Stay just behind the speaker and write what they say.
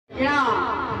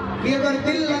कि अगर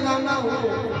दिल लगाना हो,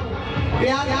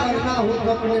 प्यार करना हो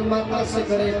तो अपने माता से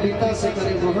करे, पिता से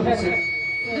करे, बहन से।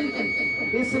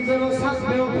 इस व्यवस्था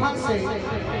से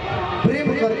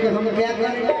प्रेम करके हम क्या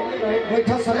करें?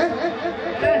 बैठा सर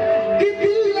कि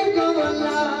दिल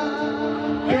लगावला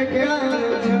के क्या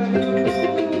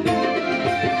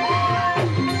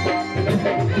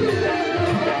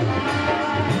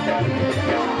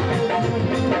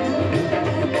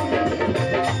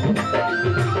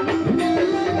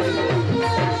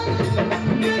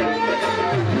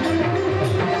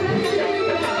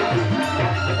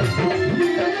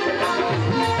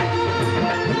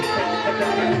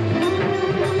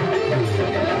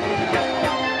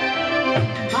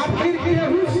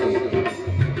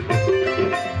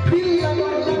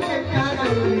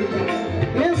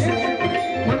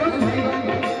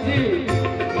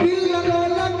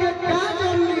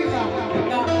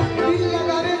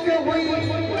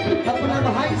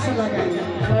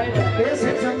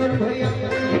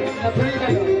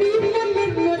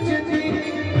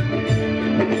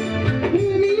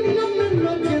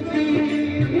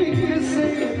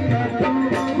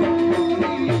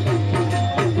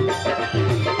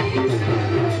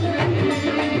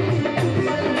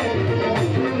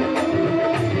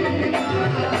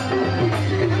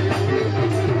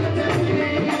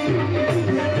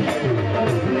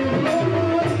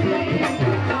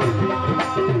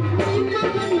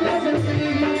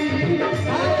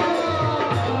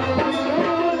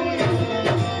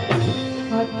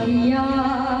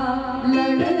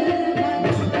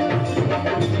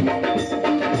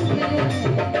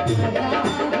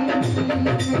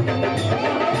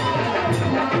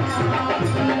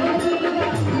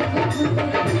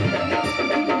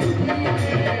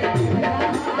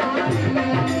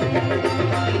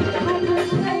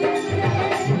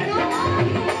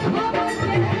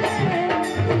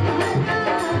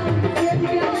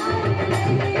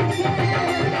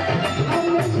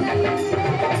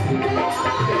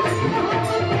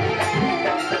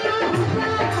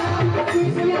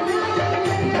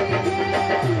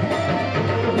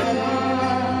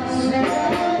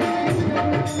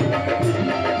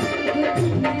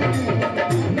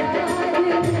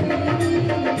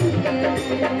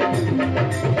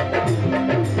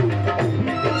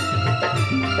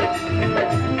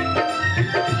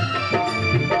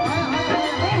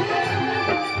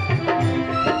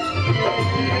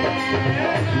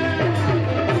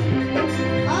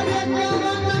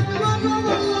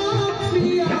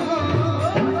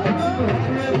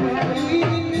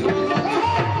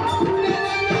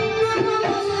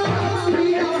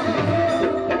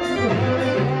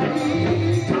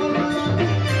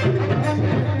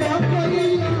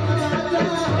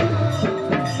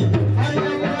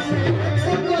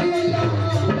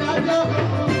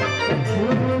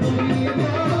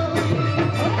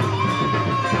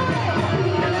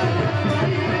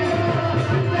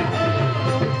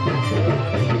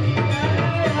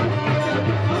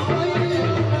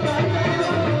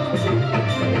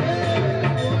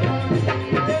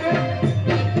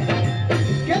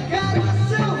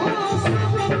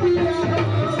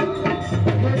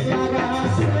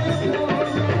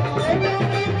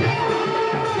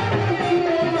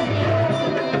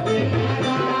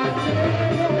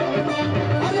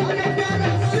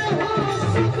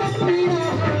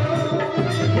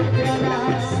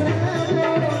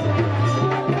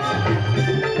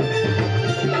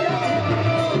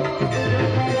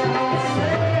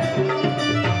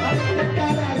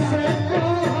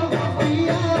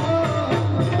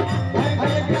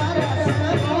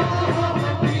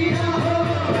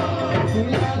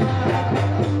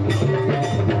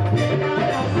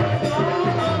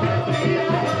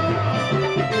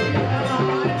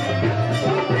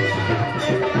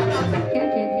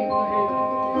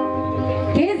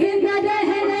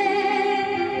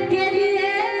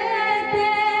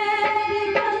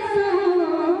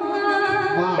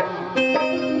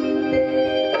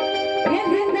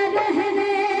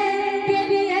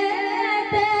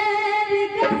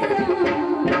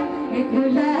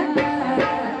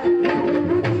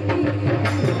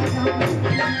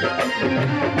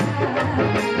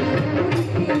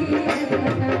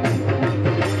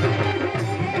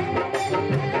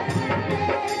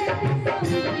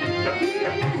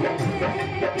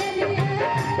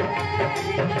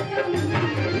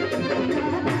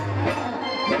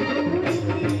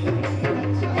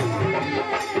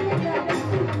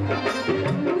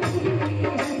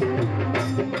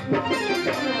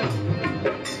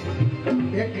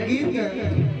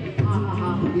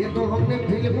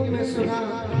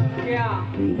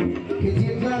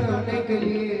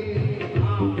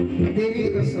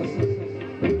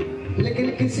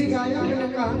किसी गायक ने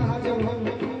कहा था जब हम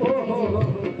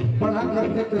पढ़ा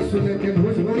करते तो सुने थे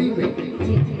भोजपुरी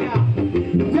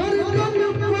में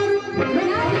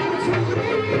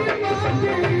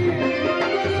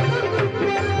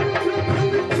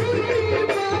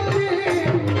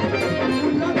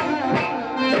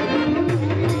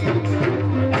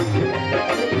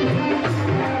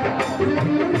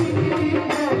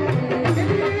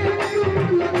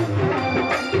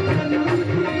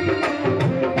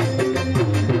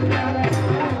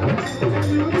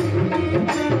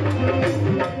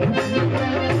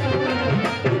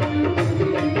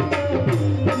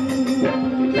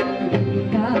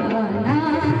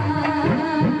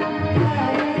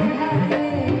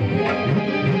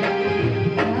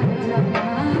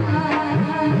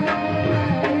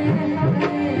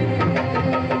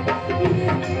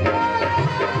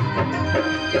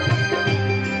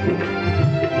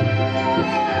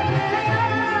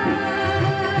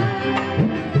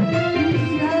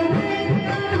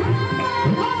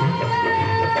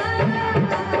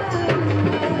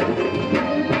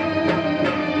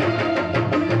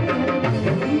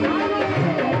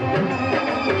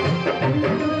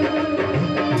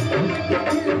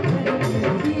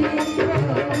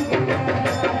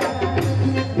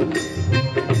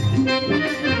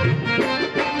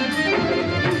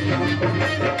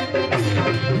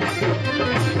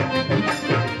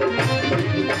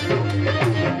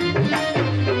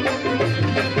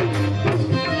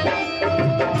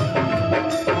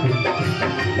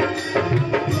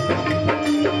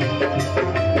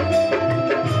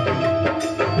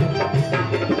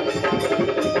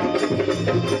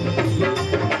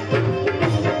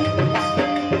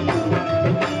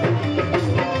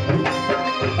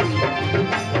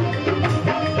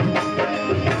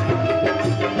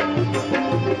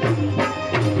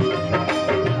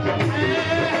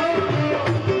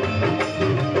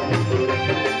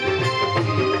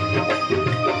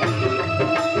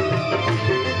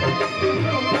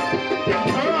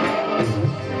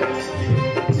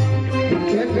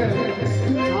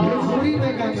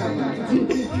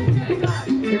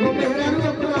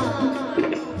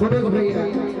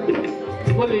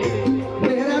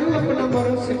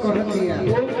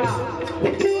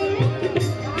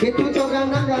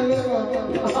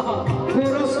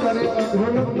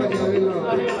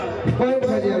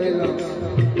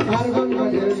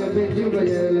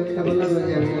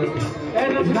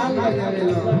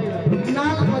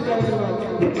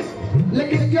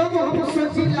लेकिन जब हम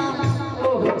सोचिला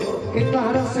कि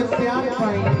तहरा से प्यार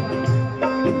पाई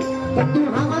तो तू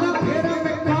हमारा फेरा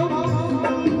में कम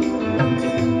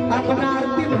अपना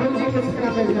आरती भौजी के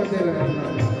फेरा में जाते रहे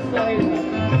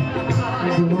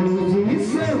भौजी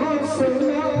से हो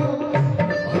सुनो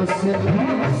हंसे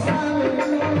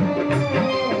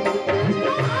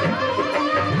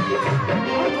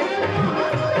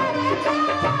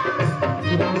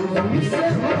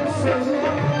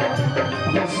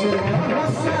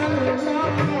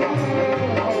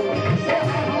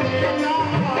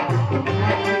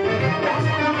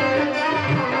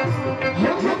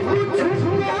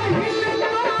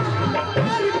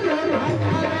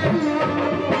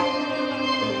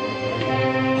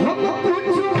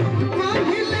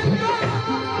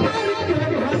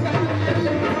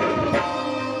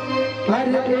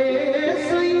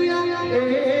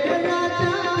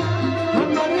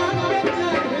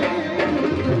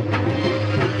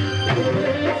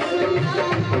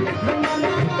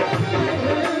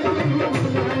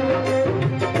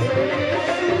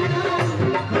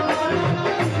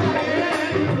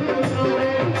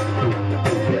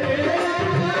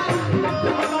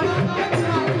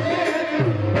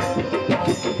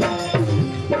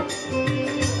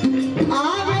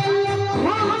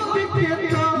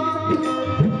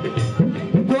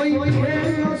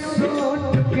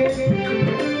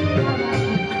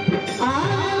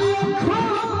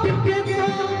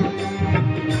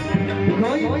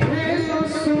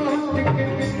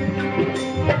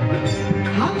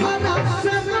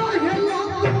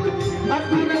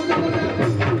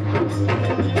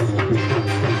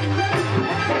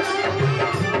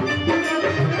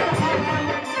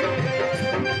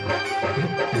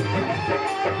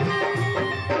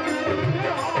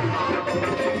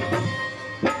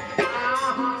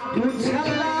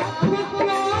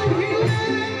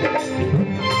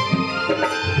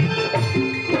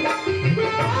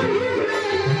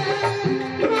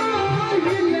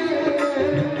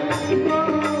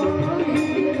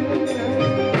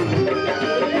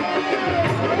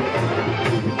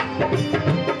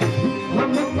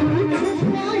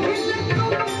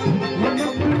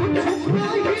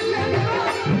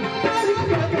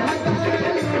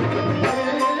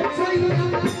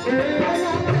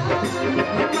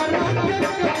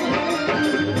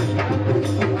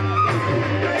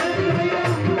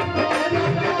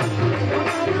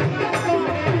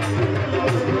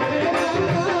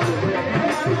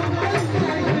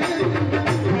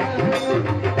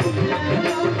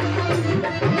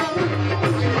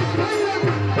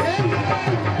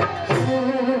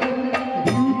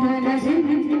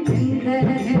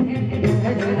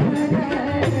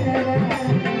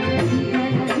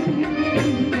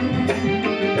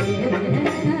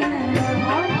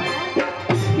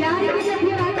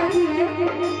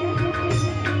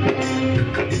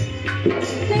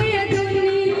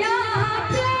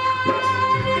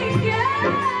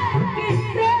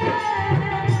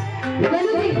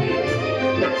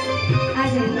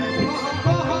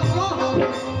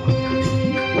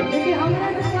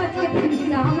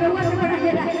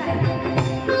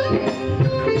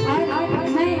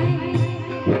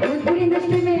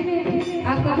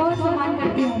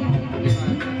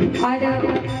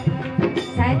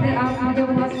शायद आप जब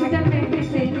हॉस्पिटल में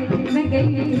थे मैं गई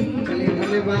नहीं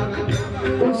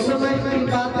उस समय की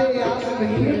बातें याद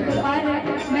नहीं है। और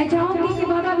मैं चाहूंगी कि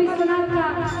बाबा विश्वनाथ का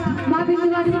माँ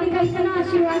विंध्यवासिनी का इतना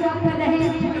आशीर्वाद आप कर रहे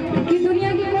हैं कि दुनिया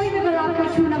की कोई भी बला आपको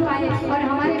छू न पाए और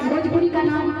हमारे भोजपुरी का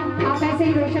नाम आप ऐसे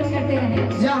ही रोशन करते रहे।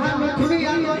 जहाँ मथुरी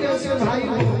यादव जैसे भाई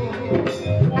हो,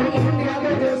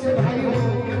 यादव जैसे भाई हो,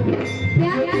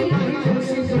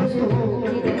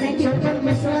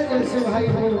 मिश्रा जैसे भाई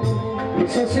हो,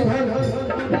 शशिधर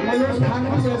मनोज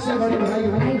ठाकुर जैसे बड़े भाई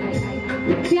हो।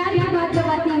 प्यार की बात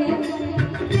बताती है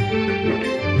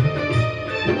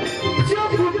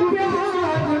जब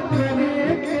प्यार करने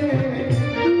के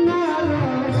नारा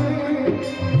है,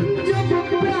 जब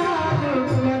प्यार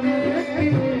करने के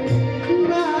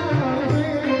नारा है,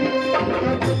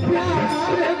 तब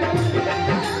प्यार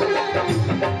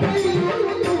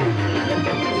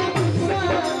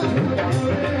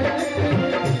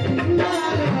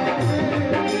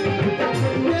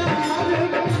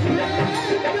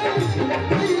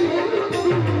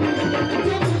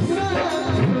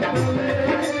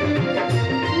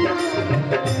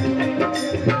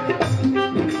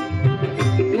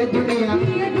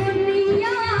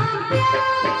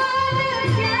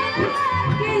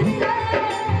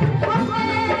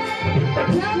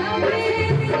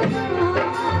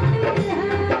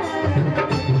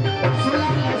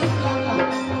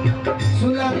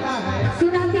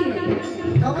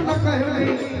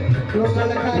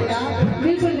लड़का याद।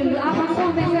 बिल्कुल बिल्कुल आप हमको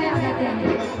हमेशा याद आते हैं।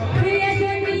 ये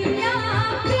दुनिया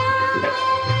प्यार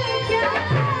क्या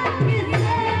किसे हमें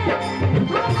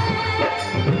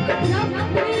जब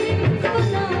भी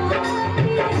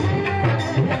सुनाती है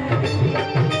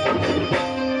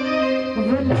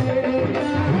वो लड़का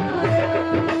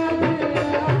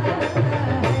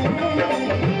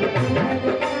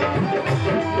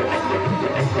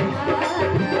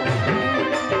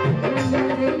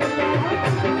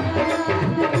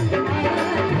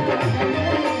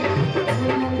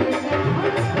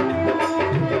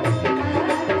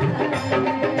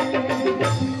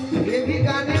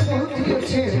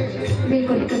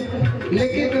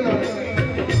लेकिन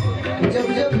जब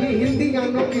जब भी हिंदी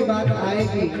गानों की बात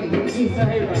आएगी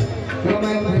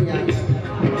भैया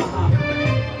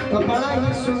तो बड़ा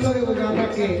ही सुंदर वो गाना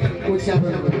के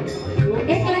उच्चारण।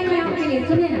 एक लाइन में आपके लिए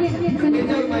सुनिए ना, सुनिए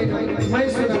मैं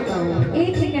सुनाता हूँ।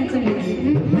 एक सेकंड सुनिए।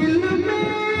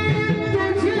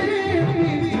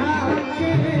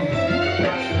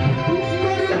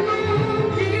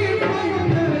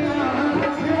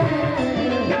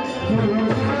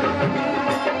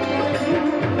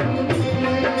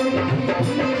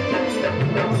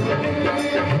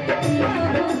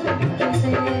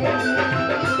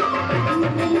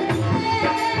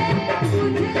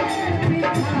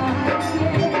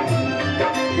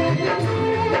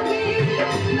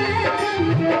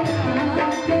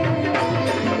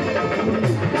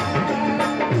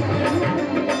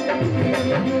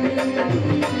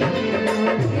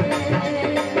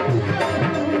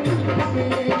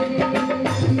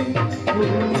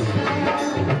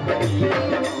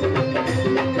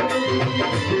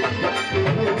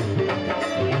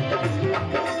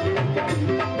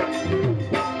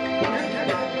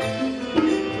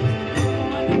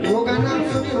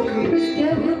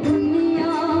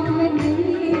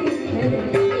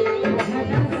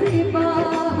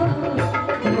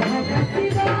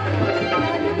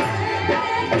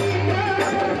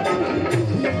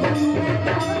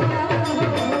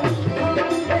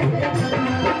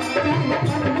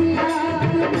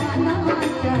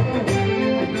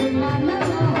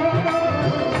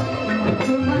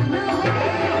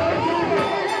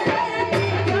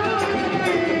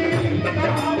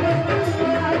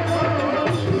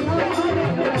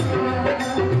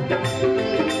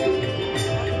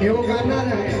 वो गाना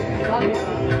रहे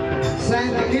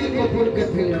शायद अनिल कपूर के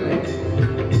फिल्म में।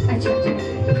 अच्छा